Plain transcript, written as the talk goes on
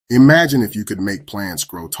Imagine if you could make plants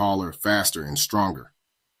grow taller, faster, and stronger,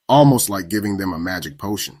 almost like giving them a magic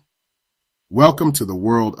potion. Welcome to the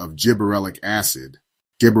world of gibberellic acid.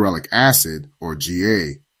 Gibberellic acid, or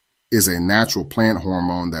GA, is a natural plant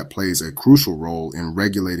hormone that plays a crucial role in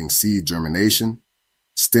regulating seed germination,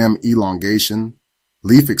 stem elongation,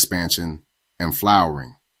 leaf expansion, and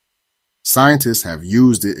flowering. Scientists have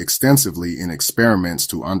used it extensively in experiments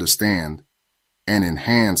to understand and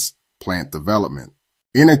enhance plant development.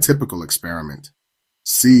 In a typical experiment,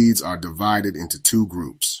 seeds are divided into two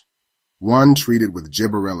groups, one treated with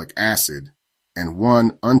gibberellic acid and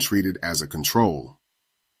one untreated as a control.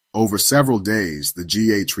 Over several days, the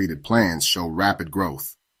GA-treated plants show rapid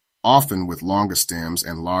growth, often with longer stems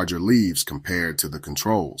and larger leaves compared to the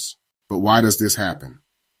controls. But why does this happen?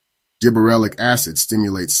 Gibberellic acid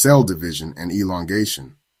stimulates cell division and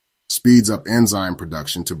elongation, speeds up enzyme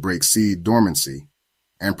production to break seed dormancy,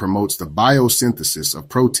 and promotes the biosynthesis of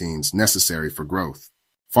proteins necessary for growth.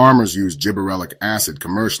 Farmers use gibberellic acid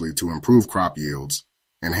commercially to improve crop yields,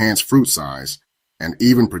 enhance fruit size, and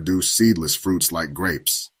even produce seedless fruits like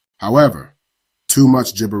grapes. However, too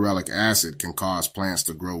much gibberellic acid can cause plants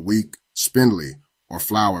to grow weak, spindly, or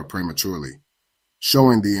flower prematurely,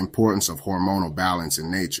 showing the importance of hormonal balance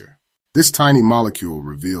in nature. This tiny molecule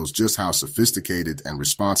reveals just how sophisticated and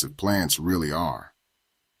responsive plants really are.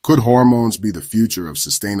 Could hormones be the future of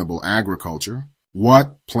sustainable agriculture?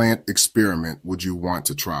 What plant experiment would you want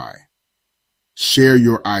to try? Share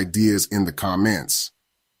your ideas in the comments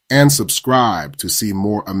and subscribe to see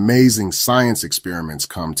more amazing science experiments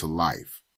come to life.